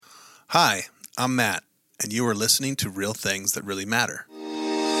Hi, I'm Matt, and you are listening to Real Things That Really Matter.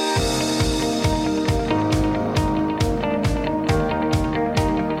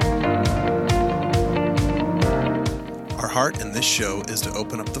 Our heart in this show is to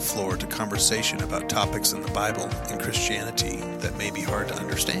open up the floor to conversation about topics in the Bible and Christianity that may be hard to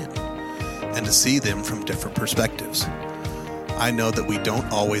understand, and to see them from different perspectives. I know that we don't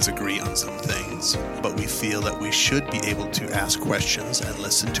always agree on some things, but we feel that we should be able to ask questions and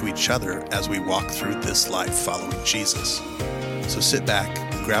listen to each other as we walk through this life following Jesus. So sit back,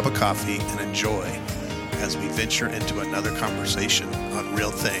 grab a coffee, and enjoy as we venture into another conversation on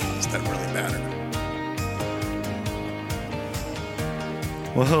real things that really matter.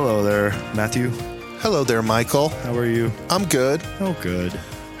 Well, hello there, Matthew. Hello there, Michael. How are you? I'm good. Oh, good.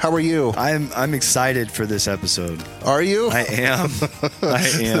 How are you? I'm excited for this episode. Are you? I am. I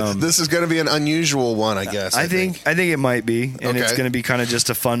am. This is going to be an unusual one, I guess. I think it might be, and it's going to be kind of just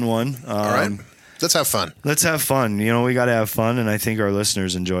a fun one. All right. Let's have fun. Let's have fun. You know, we got to have fun, and I think our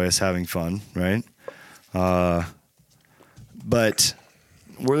listeners enjoy us having fun, right? But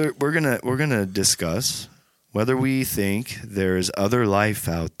we're gonna discuss whether we think there's other life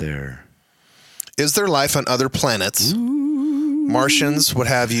out there. Is there life on other planets? Martians, what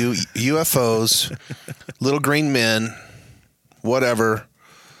have you, UFOs, little green men, whatever.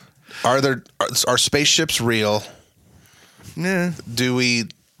 Are spaceships real? Yeah.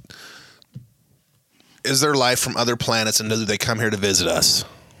 Is there life from other planets, and do they come here to visit us?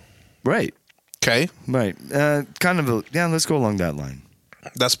 Right. Okay. Right. Let's go along that line.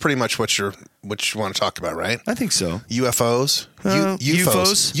 That's pretty much what you want to talk about, right? I think so. UFOs?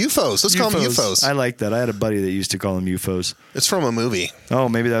 UFOs? UFOs. Let's call them UFOs. I like that. I had a buddy that used to call them UFOs. It's from a movie. Oh,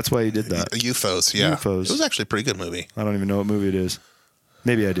 maybe that's why he did that. UFOs, yeah. UFOs. It was actually a pretty good movie. I don't even know what movie it is.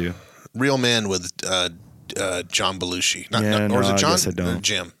 Maybe I do. Real Men with John Belushi. Or is it John? I guess I don't.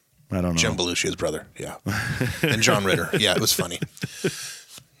 Jim. I don't know. Jim Belushi, his brother. Yeah. And John Ritter. Yeah, it was funny.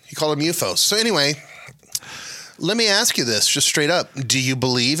 He called them UFOs. So anyway, let me ask you this just straight up. Do you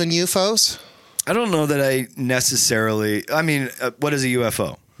believe in UFOs? I don't know that I necessarily. I mean, what is a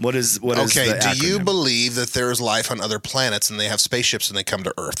UFO? What is the acronym? Do you believe that there is life on other planets and they have spaceships and they come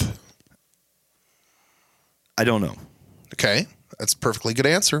to Earth? I don't know. Okay. That's a perfectly good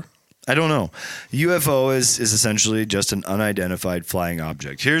answer. I don't know. UFO is essentially just an unidentified flying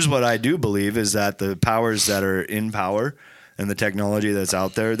object. Here's what I do believe is that the powers that are in power and the technology that's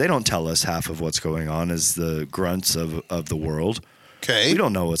out there, they don't tell us half of what's going on as the grunts of the world. Okay. We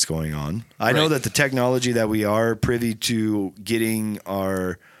don't know what's going on. I know that the technology that we are privy to getting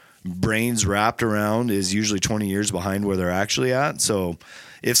our brains wrapped around is usually 20 years behind where they're actually at. So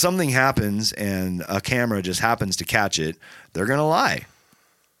if something happens and a camera just happens to catch it, they're going to lie.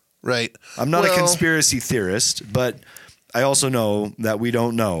 Right. I'm not a conspiracy theorist, but I also know that we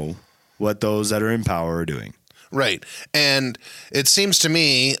don't know what those that are in power are doing. Right. And it seems to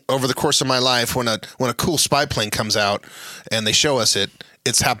me over the course of my life when a cool spy plane comes out and they show us it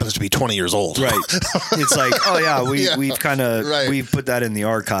happens to be 20 years old. Right. It's like, oh yeah, we've kind of we've put that in the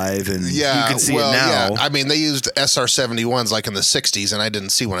archive and you can see it now. Yeah. I mean, they used SR-71s like in the 60s and I didn't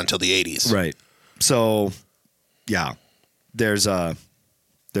see one until the 80s. Right. So, yeah. There's that.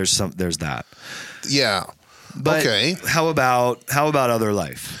 Yeah. But okay. How about other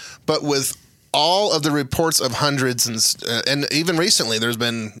life? But with all of the reports of hundreds and even recently there's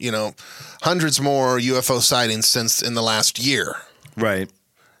been, hundreds more UFO sightings since in the last year. Right.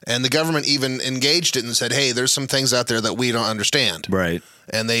 And the government even engaged it and said, "Hey, there's some things out there that we don't understand." Right.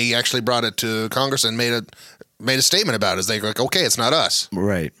 And they actually brought it to Congress and made a statement about it. They're like, "Okay, it's not us."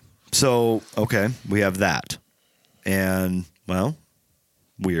 Right. So, okay, we have that. And well,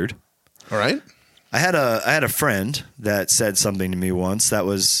 weird. All right. I had a friend that said something to me once that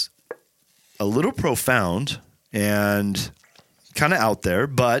was a little profound and kind of out there,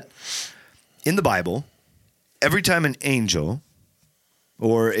 but in the Bible, every time an angel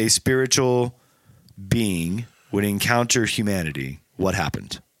or a spiritual being would encounter humanity, what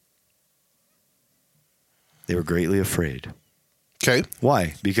happened? They were greatly afraid. Okay.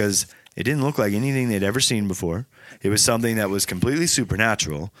 Why? Because it didn't look like anything they'd ever seen before. It was something that was completely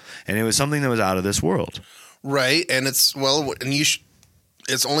supernatural, and it was something that was out of this world. Right, and it's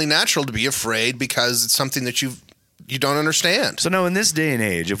only natural to be afraid because it's something that you don't understand. So now in this day and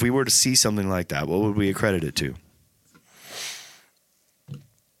age, if we were to see something like that, what would we accredit it to?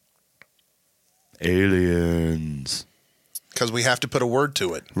 Aliens. Because we have to put a word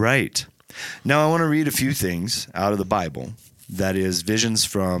to it. Right. Now I want to read a few things out of the Bible that is visions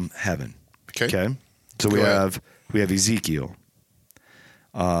from heaven. Okay. So we have Ezekiel.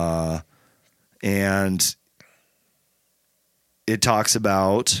 And it talks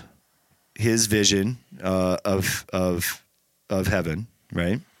about his vision of heaven,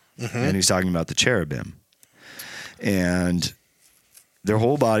 right? Mm-hmm. And he's talking about the cherubim. And their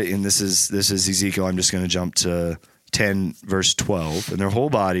whole body, and this is Ezekiel, I'm just going to jump to 10, verse 12. And their whole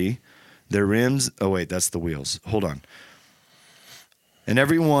body, their rims, oh wait, that's the wheels. Hold on. And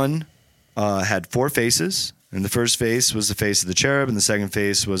every one had 4 faces. And the first face was the face of the cherub, and the second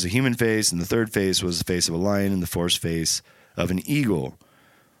face was a human face, and the third face was the face of a lion, and the fourth face of an eagle.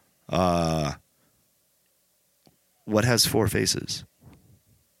 What has 4 faces?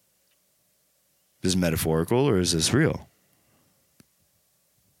 Is this metaphorical or is this real?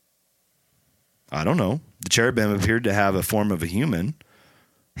 I don't know. The cherubim appeared to have a form of a human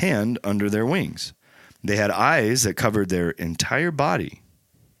hand under their wings. They had eyes that covered their entire body.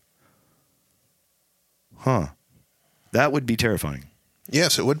 Huh. That would be terrifying.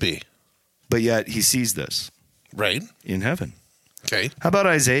 Yes, it would be. But yet he sees this. Right. In heaven. Okay. How about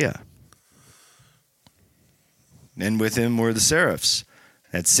Isaiah? And with him were the seraphs.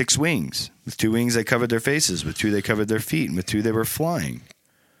 Had 6 wings. With 2 wings they covered their faces. With 2 they covered their feet. And with 2 they were flying.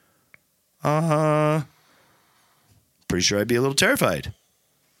 Pretty sure I'd be a little terrified.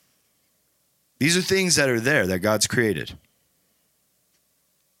 These are things that are there that God's created.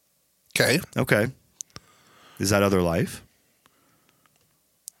 Okay. Okay. Is that other life?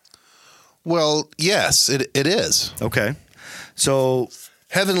 Well, yes, it is. Okay. So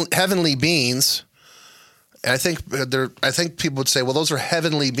heavenly beings. I think people would say, well, those are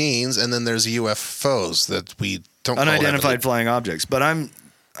heavenly beings, and then there's UFOs that we don't call unidentified flying objects. But I'm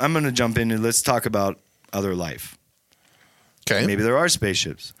going to jump in and let's talk about other life. Okay. Maybe there are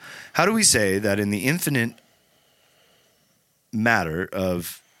spaceships. How do we say that in the infinite matter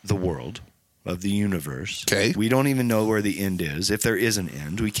of the world, of the universe, okay, we don't even know where the end is? If there is an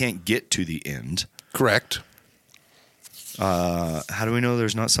end, we can't get to the end. Correct. How do we know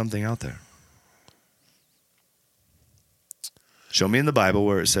there's not something out there? Show me in the Bible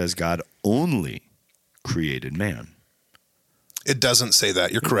where it says God only created man. It doesn't say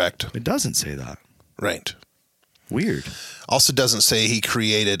that. You're correct. It doesn't say that. Right. Weird. Also doesn't say he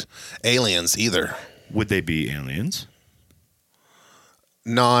created aliens either. Would they be aliens?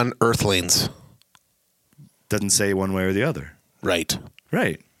 Non-earthlings. Doesn't say one way or the other. Right.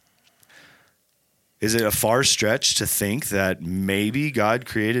 Right. Is it a far stretch to think that maybe God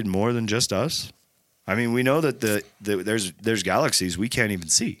created more than just us? I mean, we know that there's galaxies we can't even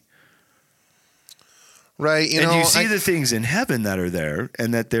see. Right. You see the things in heaven that are there,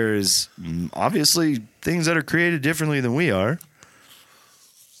 and that there is obviously things that are created differently than we are.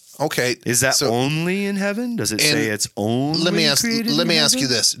 Okay. Is that only in heaven? Does it say it's only created in heaven? Let me ask you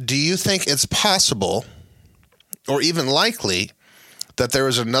this. Do you think it's possible or even likely that there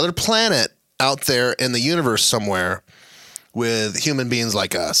is another planet out there in the universe somewhere with human beings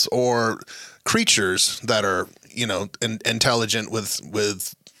like us, or creatures that are, intelligent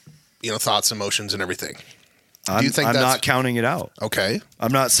with thoughts, emotions, and everything? Do you think I'm not counting it out. Okay.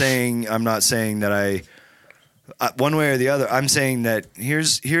 I'm not saying that one way or the other. I'm saying that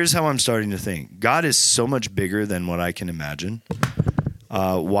here's how I'm starting to think. God is so much bigger than what I can imagine.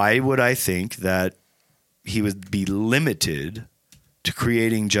 Why would I think that he would be limited to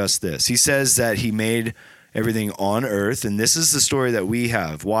creating just this? He says that he made everything on earth, and this is the story that we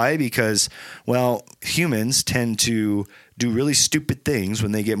have. Why? Because, humans tend to do really stupid things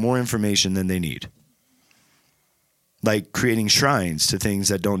when they get more information than they need. Like creating shrines to things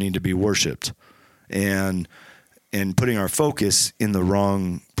that don't need to be worshipped, and putting our focus in the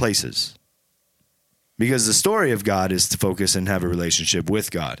wrong places. Because the story of God is to focus and have a relationship with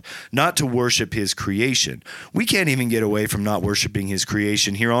God, not to worship his creation. We can't even get away from not worshiping his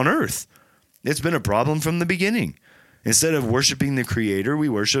creation here on earth. It's been a problem from the beginning. Instead of worshiping the creator, we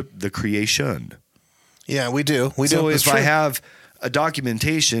worship the creation. Yeah, we do. So if I have a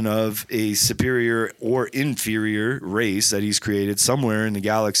documentation of a superior or inferior race that he's created somewhere in the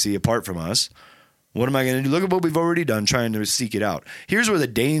galaxy apart from us, what am I going to do? Look at what we've already done trying to seek it out. Here's where the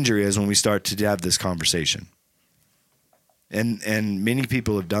danger is when we start to have this conversation. And many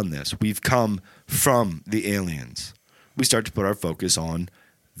people have done this. We've come from the aliens. We start to put our focus on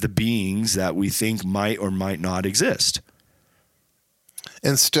the beings that we think might or might not exist.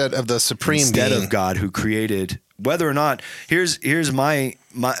 Instead of the supreme being. Instead of God who created, whether or not, here's my,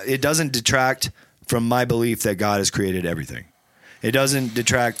 it doesn't detract from my belief that God has created everything. It doesn't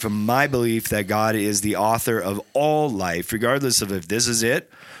detract from my belief that God is the author of all life, regardless of if this is it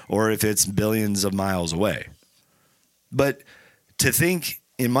or if it's billions of miles away. But to think,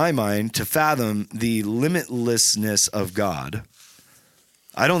 in my mind, to fathom the limitlessness of God,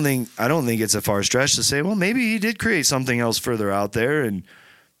 I don't think it's a far stretch to say, well, maybe he did create something else further out there, and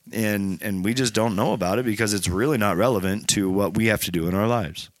And we just don't know about it because it's really not relevant to what we have to do in our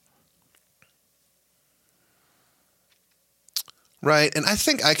lives. Right, and I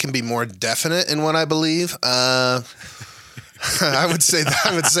think I can be more definite in what I believe. I would say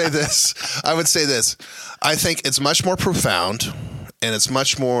this. I think it's much more profound, and it's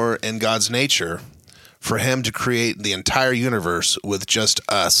much more in God's nature for Him to create the entire universe with just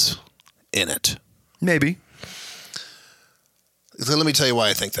us in it. Maybe. So let me tell you why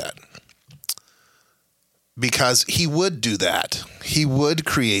I think that. Because He would do that. He would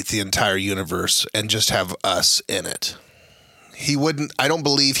create the entire universe and just have us in it. He wouldn't. I don't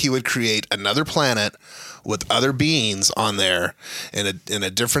believe He would create another planet with other beings on there in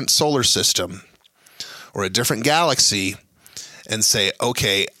a different solar system or a different galaxy and say,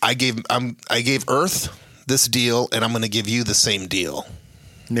 okay, I gave Earth this deal and I'm going to give you the same deal.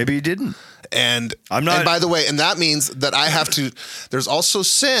 Maybe He didn't. And I'm not. And by the way, and that means that I have to. There's also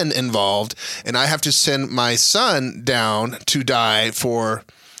sin involved, and I have to send my son down to die for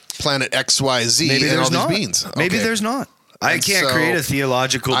planet XYZ Maybe and all there's not. these beings. Maybe Okay. there's not. I And can't so create a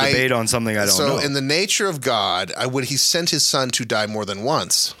theological debate on something I don't know. So in the nature of God, He sent His son to die more than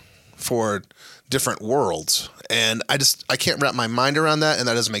once for different worlds. And I can't wrap my mind around that, and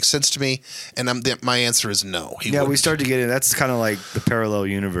that doesn't make sense to me. And my answer is no. He Yeah, we wouldn't. start to get in. That's kind of like the parallel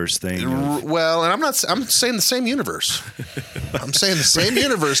universe thing. Well, and I'm saying the same universe. I'm saying the same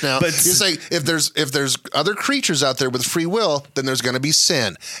universe now. But You're saying if there's other creatures out there with free will, then there's going to be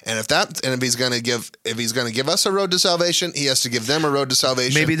sin. And if he's going to give us a road to salvation, He has to give them a road to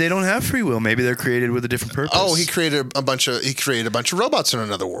salvation. Maybe they don't have free will. Maybe they're created with a different purpose. Oh, He created a bunch of robots in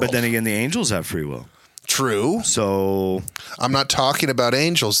another world. But then again, the angels have free will. True. So I'm not talking about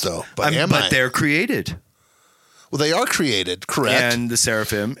angels though. But but they're created. Well, they are created, correct? And the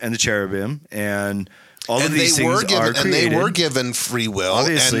seraphim and the cherubim and all of And these things are created. And they were given free will.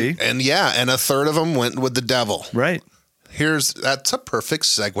 Obviously. And a third of them went with the devil. Right. That's a perfect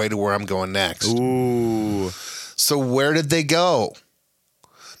segue to where I'm going next. Ooh. So where did they go?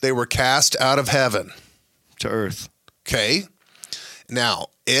 They were cast out of heaven. To earth. Okay. Now,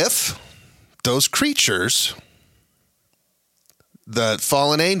 if those creatures, the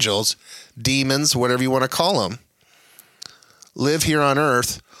fallen angels, demons, whatever you want to call them, live here on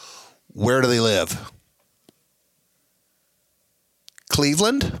earth, where do they live?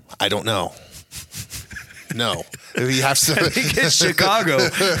 Cleveland? I don't know. No. You have to. I think it's Chicago.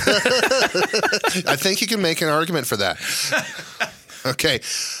 I think you can make an argument for that. Okay.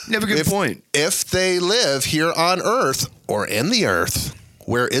 You have a good point. If they live here on earth or in the earth,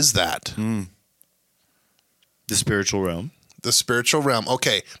 where is that? The spiritual realm. The spiritual realm.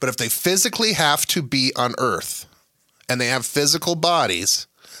 Okay. But if they physically have to be on earth and they have physical bodies,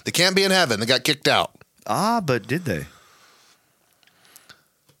 they can't be in heaven. They got kicked out. But did they?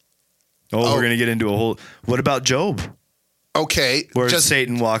 Oh, we're going to get into a whole... What about Job? Okay. Where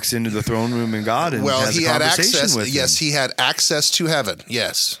Satan walks into the throne room in God and has a conversation with him. Yes, he had access to heaven.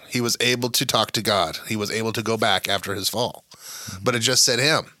 Yes. He was able to talk to God. He was able to go back after his fall. But it just said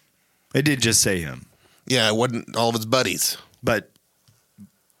him. It did just say him. Yeah, it wasn't all of his buddies. But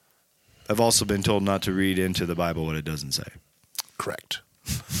I've also been told not to read into the Bible what it doesn't say. Correct.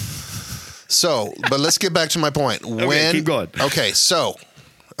 So, but let's get back to my point. Okay, keep going. Okay, so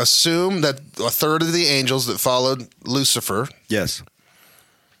assume that a third of the angels that followed Lucifer Yes.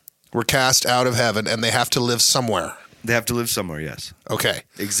 were cast out of heaven and they have to live somewhere. They have to live somewhere, yes. Okay.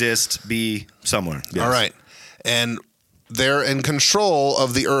 Exist, be somewhere. Yes. All right. And they're in control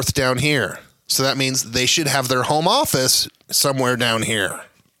of the earth down here. So that means they should have their home office somewhere down here.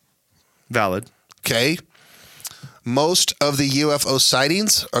 Valid. Okay. Most of the UFO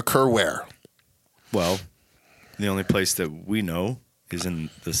sightings occur where? Well, the only place that we know is in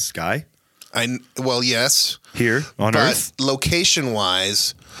the sky. Well, yes. Here on Earth. But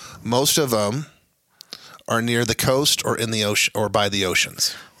location-wise, most of them are near the coast or in the ocean or by the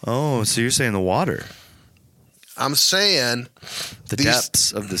oceans. Oh, so you're saying the water. I'm saying the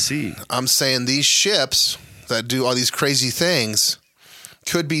depths of the sea. I'm saying these ships that do all these crazy things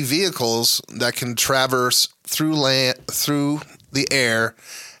could be vehicles that can traverse through land, through the air,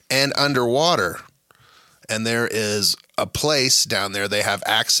 and underwater. And there is a place down there they have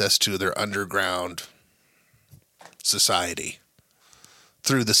access to their underground society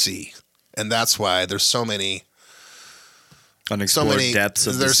through the sea. And that's why there's so many unexplored depths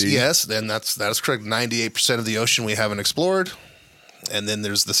of the sea. Yes, and that is correct. 98% of the ocean we haven't explored. And then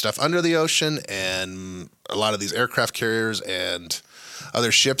there's the stuff under the ocean, and a lot of these aircraft carriers and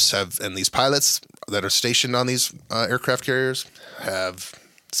other ships and these pilots that are stationed on these aircraft carriers have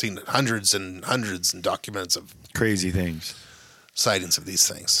seen hundreds and hundreds and documents of crazy things. sightings of these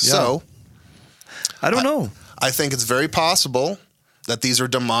things. Yeah. So I don't know. I think it's very possible that these are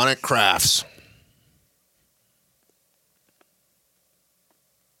demonic crafts.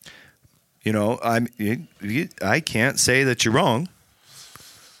 You know, I can't say that you're wrong.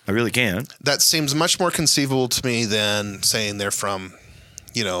 I really can't. That seems much more conceivable to me than saying they're from,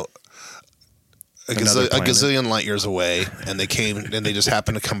 you know, a gazillion light years away, and they came and they just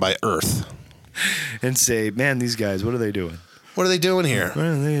happened to come by Earth and say, "Man, these guys, what are they doing? What are they doing here?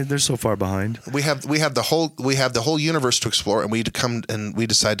 Well, they're so far behind. We have the whole universe to explore, and we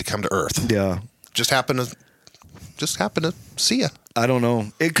decide to come to Earth. Yeah, just happen to see you. I don't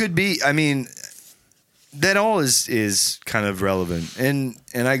know. It could be. I mean, that all is kind of relevant, and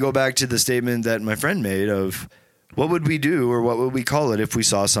I go back to the statement that my friend made of what would we do or what would we call it if we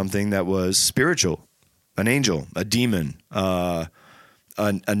saw something that was spiritual, an angel, a demon, a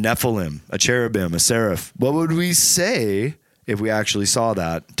Nephilim, a cherubim, a seraph. What would we say if we actually saw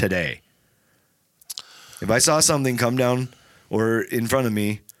that today? If I saw something come down or in front of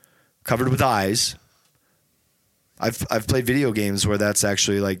me covered with eyes, I've played video games where that's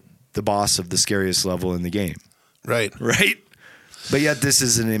actually like the boss of the scariest level in the game. Right. But yet this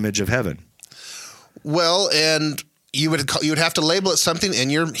is an image of heaven. Well, and you would have to label it something in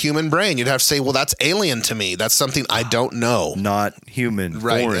your human brain. You'd have to say, well, that's alien to me. That's something I don't know. Not human.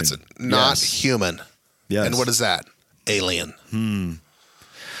 Right. Foreign. That's not human. Yes. And what is that? Alien.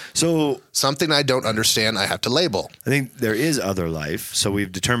 So something I don't understand, I have to label. I think there is other life, so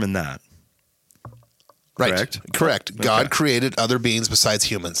we've determined that. Right. Correct. Okay. God created other beings besides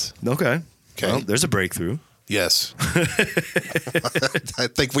humans. Okay. Well, there's a breakthrough. Yes. I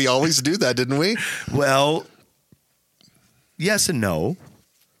think we always do that, didn't we? Well, yes and no.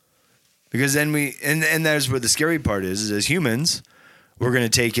 Because then and there's where the scary part is as humans, we're going to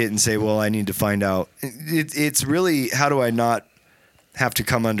take it and say, well, I need to find out. It's really, how do I not have to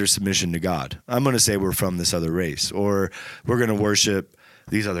come under submission to God? I'm going to say we're from this other race, or we're going to worship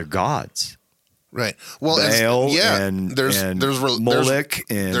these other gods. Right. Well, Baal there's Molech,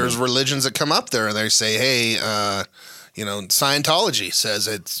 there's religions that come up there and they say, hey, Scientology says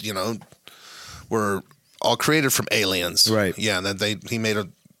it's, we're all created from aliens. Right. Yeah. And then he made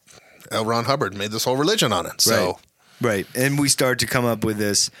L. Ron Hubbard made this whole religion on it. So. Right. And we start to come up with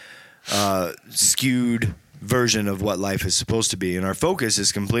this skewed version of what life is supposed to be. And our focus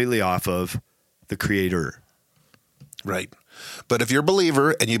is completely off of the creator. Right. But if you're a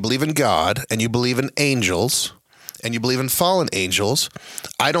believer and you believe in God and you believe in angels and you believe in fallen angels,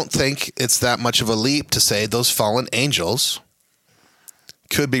 I don't think it's that much of a leap to say those fallen angels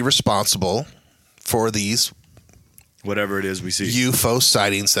could be responsible for these whatever it is we see. UFO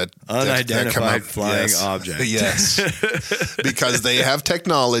sightings that unidentified flying objects. Yes. Because they have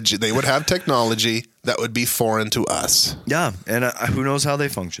technology. They would have technology that would be foreign to us. Yeah. And who knows how they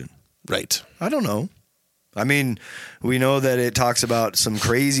function? Right. I don't know. I mean, we know that it talks about some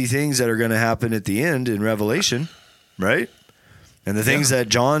crazy things that are going to happen at the end in Revelation, right? And the things that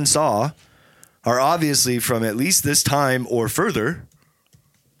John saw are obviously from at least this time or further,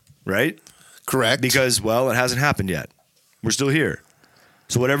 right? Correct. Because, well, it hasn't happened yet. We're still here.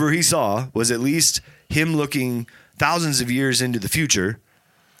 So whatever he saw was at least him looking thousands of years into the future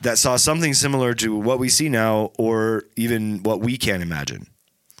that saw something similar to what we see now or even what we can't imagine.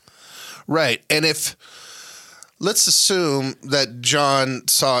 Right. And let's assume that John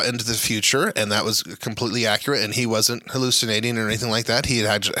saw into the future and that was completely accurate and he wasn't hallucinating or anything like that. He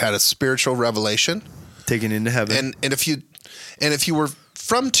had a spiritual revelation. Taken into heaven. And if you were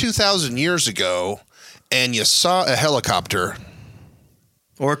from 2,000 years ago and you saw a helicopter.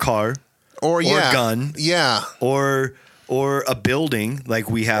 Or a car. Or a gun. Yeah. Or a building like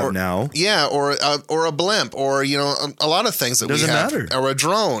we have now. Yeah, or a blimp, or a lot of things that doesn't we have, matter. or a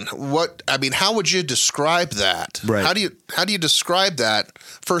drone. How would you describe that? Right. How do you describe that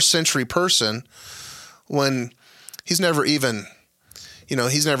first century person when he's never even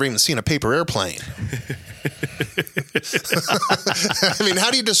seen a paper airplane? I mean,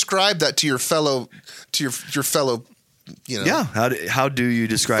 how do you describe that to your fellow Yeah, how do you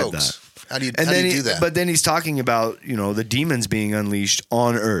describe folks? that? How do you do that? But then he's talking about, the demons being unleashed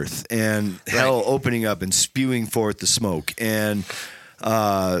on earth and hell opening up and spewing forth the smoke and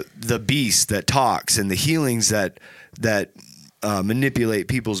the beast that talks and the healings that manipulate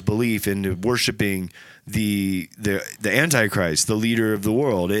people's belief into worshiping the Antichrist, the leader of the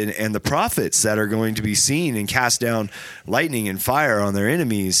world, and the prophets that are going to be seen and cast down lightning and fire on their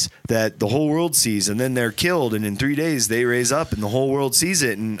enemies that the whole world sees, and then they're killed, and in 3 days they raise up and the whole world sees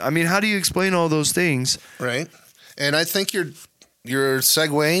it. And I mean, how do you explain all those things? Right. And I think you're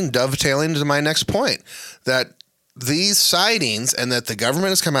segueing, dovetailing to my next point, that these sightings and that the government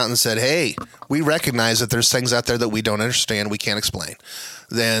has come out and said, hey, we recognize that there's things out there that we don't understand, we can't explain,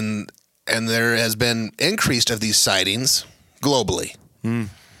 and there has been increased of these sightings globally.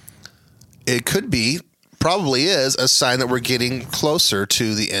 It could be, probably is, a sign that we're getting closer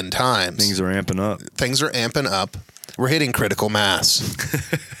to the end times. Things are amping up. Things are amping up. We're hitting critical mass.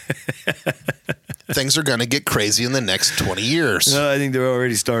 Things are going to get crazy in the next 20 years. I think they're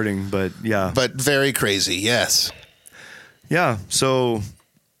already starting, but yeah. But very crazy, yes. Yeah, so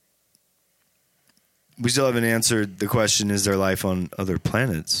we still haven't answered the question, is there life on other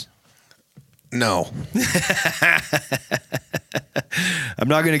planets? No. I'm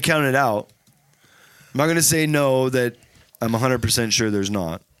not going to count it out. I'm not going to say no that I'm 100% sure there's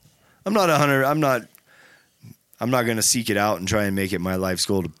not. I'm not going to seek it out and try and make it my life's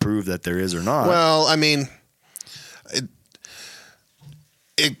goal to prove that there is or not. Well, I mean,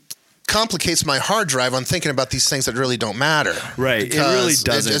 it complicates my hard drive on thinking about these things that really don't matter. Right. It really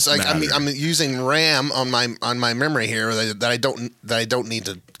doesn't matter. I mean, I'm using RAM on my memory here that I don't need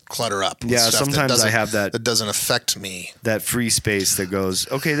to clutter up. Yeah, sometimes I have that. That doesn't affect me. That free space that goes,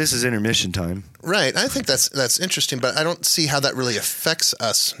 okay, this is intermission time. Right. I think that's interesting, but I don't see how that really affects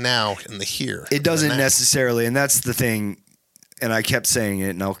us now in the here. It doesn't necessarily, and that's the thing, and I kept saying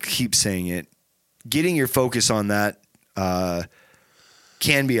it, and I'll keep saying it. Getting your focus on that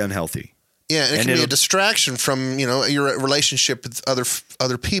can be unhealthy. Yeah, and it can be a distraction from, your relationship with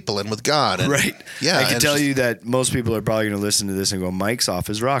other people and with God. And, right. Yeah. I can tell you that most people are probably going to listen to this and go, Mike's off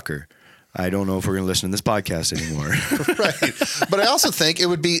his rocker. I don't know if we're going to listen to this podcast anymore. Right. But I also think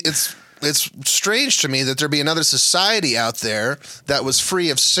it's strange to me that there be another society out there that was free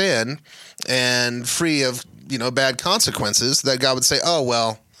of sin and free of, bad consequences, that God would say, oh,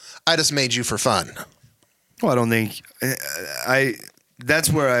 well, I just made you for fun. Well, I don't think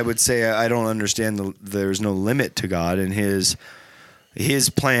that's where I would say I don't understand there's no limit to God and his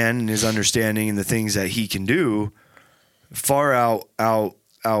plan and his understanding and the things that he can do far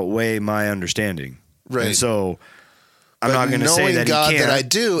outweigh my understanding. Right. And so I'm not going to say that God he can't. That I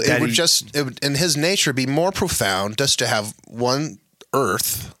do, it would in his nature be more profound just to have one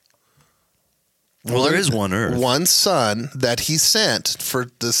earth. Well, there is one earth. One son that he sent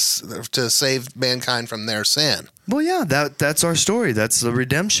to save mankind from their sin. Well, yeah, that's our story. That's the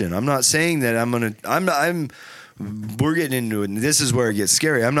redemption. I'm not saying that we're getting into it, and this is where it gets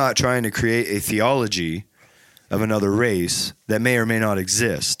scary. I'm not trying to create a theology of another race that may or may not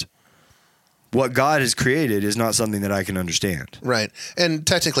exist. What God has created is not something that I can understand. Right. And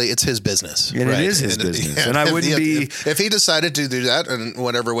technically it's his business. And right? It is his business. And I wouldn't be... If he decided to do that in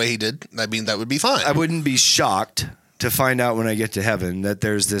whatever way he did, I mean, that would be fine. I wouldn't be shocked to find out when I get to heaven that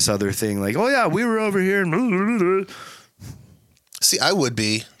there's this other thing like, oh yeah, we were over here. And See, I would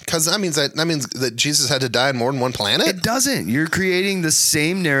be, because that means that Jesus had to die on more than one planet? It doesn't. You're creating the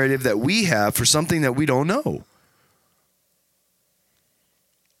same narrative that we have for something that we don't know.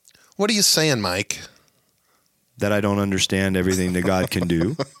 What are you saying, Mike? That I don't understand everything that God can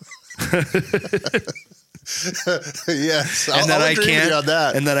do. Yes, I'll agree with you on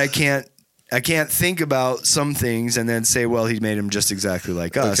that. And that I can't think about some things and then say, well, he made him just exactly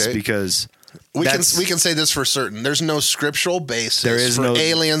like us, because we can say this for certain. There's no scriptural basis for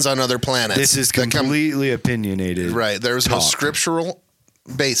aliens on other planets. This is completely opinionated. Right. There's no scriptural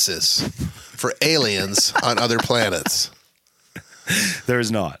basis for aliens on other planets. There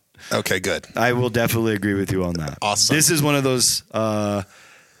is not. Okay, good. I will definitely agree with you on that. Awesome. This is one of those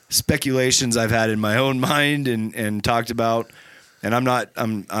speculations I've had in my own mind and talked about, and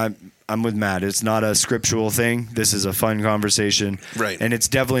I'm with Matt. It's not a scriptural thing. This is a fun conversation, right? And it's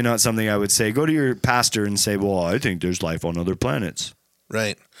definitely not something I would say. Go to your pastor and say, "Well, I think there's life on other planets."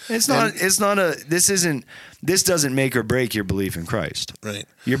 Right. This doesn't make or break your belief in Christ. Right.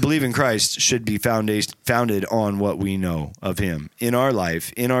 Your belief in Christ should be founded on what we know of him in our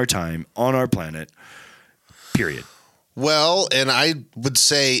life, in our time, on our planet, period. Well, and I would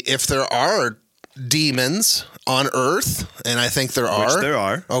say if there are demons on Earth, and I think there are. Which there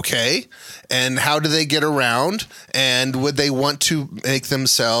are. Okay. And how do they get around? And would they want to make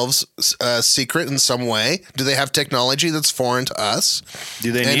themselves secret in some way? Do they have technology that's foreign to us?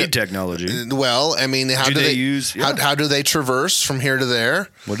 Do they need technology? Well, I mean, how do they use? Yeah. How do they traverse from here to there?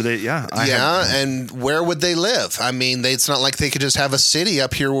 What do they? Yeah. And where would they live? I mean, it's not like they could just have a city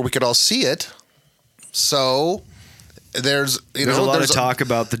up here where we could all see it. So there's a lot of talk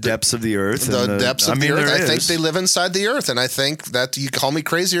about the depths of the earth. The depths of the earth. I think they live inside the earth, and I think that you call me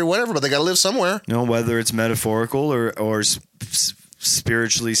crazy or whatever, but they got to live somewhere. Whether it's metaphorical or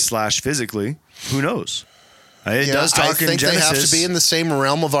spiritually / physically, who knows? It does talk in Genesis. I think they have to be in the same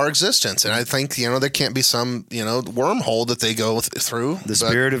realm of our existence. And I think, there can't be some, wormhole that they go through. The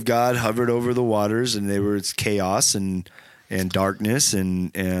Spirit of God hovered over the waters, and it's chaos and darkness,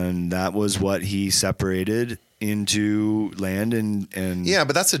 and that was what he separated into land and yeah,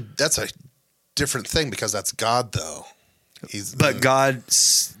 but that's a different thing, because that's God, though. God,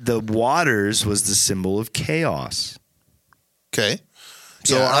 the waters was the symbol of chaos. Okay.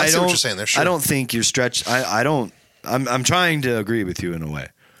 So yeah, I see don't, what you're saying there. Sure. I don't think you're stretched. I'm trying to agree with you in a way.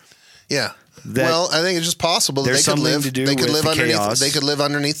 Yeah. Well, I think it's just possible that they could live. They could live underneath. Chaos. They could live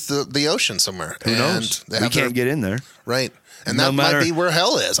underneath the ocean somewhere. Who knows? We can't get in there. Right. And that might be where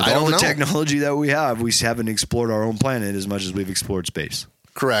hell is. I don't know. All the technology that we have, we haven't explored our own planet as much as we've explored space.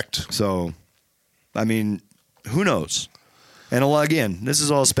 Correct. So, I mean, who knows? And again, this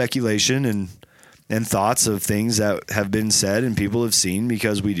is all speculation and thoughts of things that have been said and people have seen,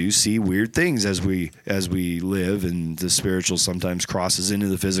 because we do see weird things as we live, and the spiritual sometimes crosses into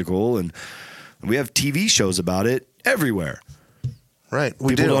the physical, and we have TV shows about it everywhere. Right.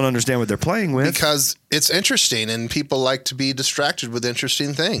 People don't understand what they're playing with. Because it's interesting, and people like to be distracted with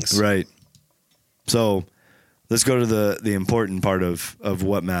interesting things. Right. So let's go to the important part of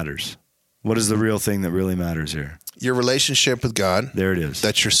what matters. What is the real thing that really matters here? Your relationship with God. There it is.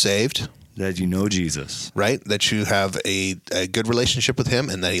 That you're saved. That you know Jesus. Right. That you have a good relationship with him,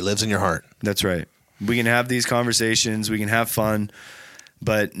 and that he lives in your heart. That's right. We can have these conversations. We can have fun.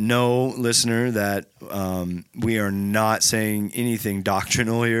 But know, listener, that we are not saying anything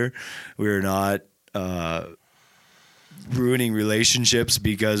doctrinal here. We are not ruining relationships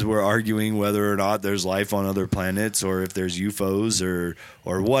because we're arguing whether or not there's life on other planets, or if there's UFOs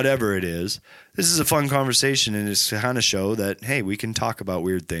or whatever it is. This is a fun conversation, and it's to kind of show that, hey, we can talk about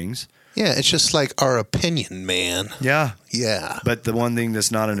weird things. Yeah, it's just like our opinion, man. Yeah. Yeah. But the one thing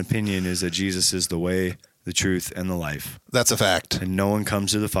that's not an opinion is that Jesus is the way, the truth, and the life. That's a fact. And no one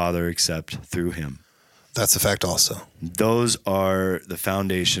comes to the Father except through him. That's a fact also. Those are the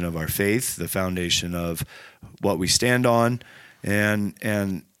foundation of our faith, the foundation of what we stand on,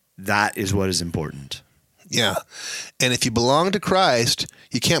 and that is what is important. Yeah. And if you belong to Christ,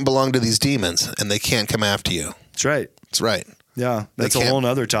 you can't belong to these demons, and they can't come after you. That's right. That's right. Yeah, that's a whole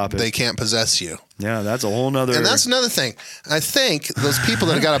nother topic. They can't possess you. Yeah, that's a whole nother. And that's another thing. I think those people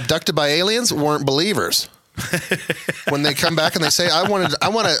that got abducted by aliens weren't believers. When they come back and they say, I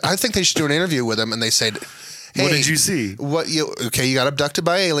think they should do an interview with them, and they say, hey, what did you see? You got abducted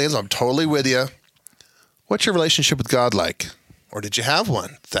by aliens. I'm totally with you. What's your relationship with God like? Or did you have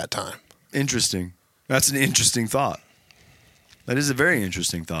one at that time? Interesting. That's an interesting thought. That is a very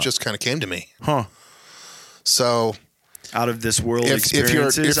interesting thought. Just kind of came to me. Huh. So, out of this world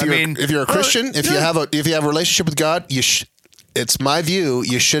experiences. If you're a Christian, if you have a relationship with God, it's my view,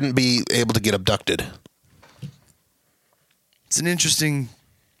 you shouldn't be able to get abducted. It's an interesting.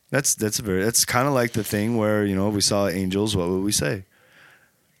 That's kind of like the thing where, we saw angels. What would we say?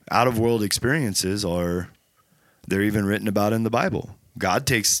 Out of world experiences they're even written about in the Bible. God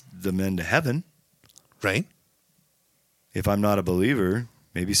takes the men to heaven. Right. If I'm not a believer,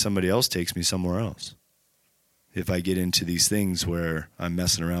 maybe somebody else takes me somewhere else. If I get into these things where I'm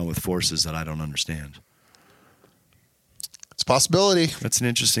messing around with forces that I don't understand. It's a possibility. That's an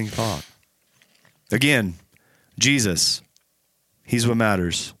interesting thought. Again, Jesus, he's what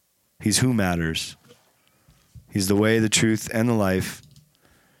matters. He's who matters. He's the way, the truth, and the life.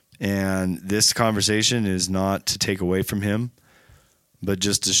 And this conversation is not to take away from him, but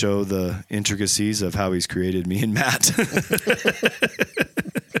just to show the intricacies of how he's created me and Matt.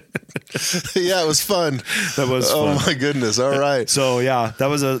 Yeah, it was fun. That was fun. Oh my goodness. All right. So yeah, that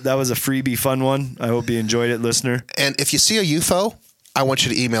was a freebie fun one. I hope you enjoyed it, listener. And if you see a UFO, I want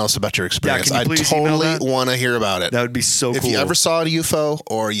you to email us about your experience. Yeah, can you please I totally want to hear about it. That would be so cool. If you ever saw a UFO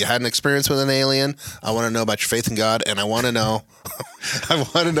or you had an experience with an alien, I want to know about your faith in God, and I want to know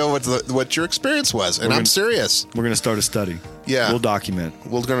what your experience was. And I'm serious. We're going to start a study. Yeah. We'll document.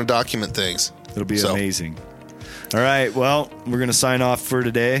 We're going to document things. It'll be amazing. All right. Well, we're going to sign off for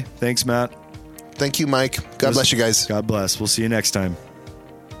today. Thanks, Matt. Thank you, Mike. God bless you guys. God bless. We'll see you next time.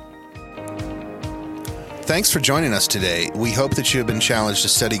 Thanks for joining us today. We hope that you have been challenged to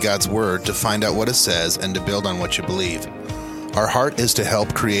study God's Word, to find out what it says, and to build on what you believe. Our heart is to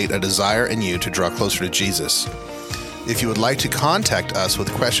help create a desire in you to draw closer to Jesus. If you would like to contact us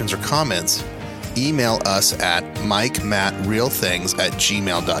with questions or comments, email us at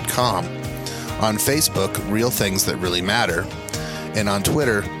mikemattrealthings@gmail.com, on Facebook, Real Things That Really Matter, and on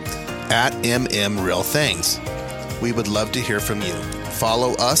Twitter, @mmrealthings. We would love to hear from you.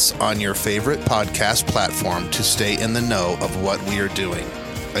 Follow us on your favorite podcast platform to stay in the know of what we are doing.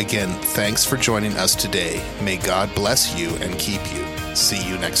 Again, thanks for joining us today. May God bless you and keep you. See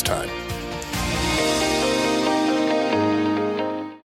you next time.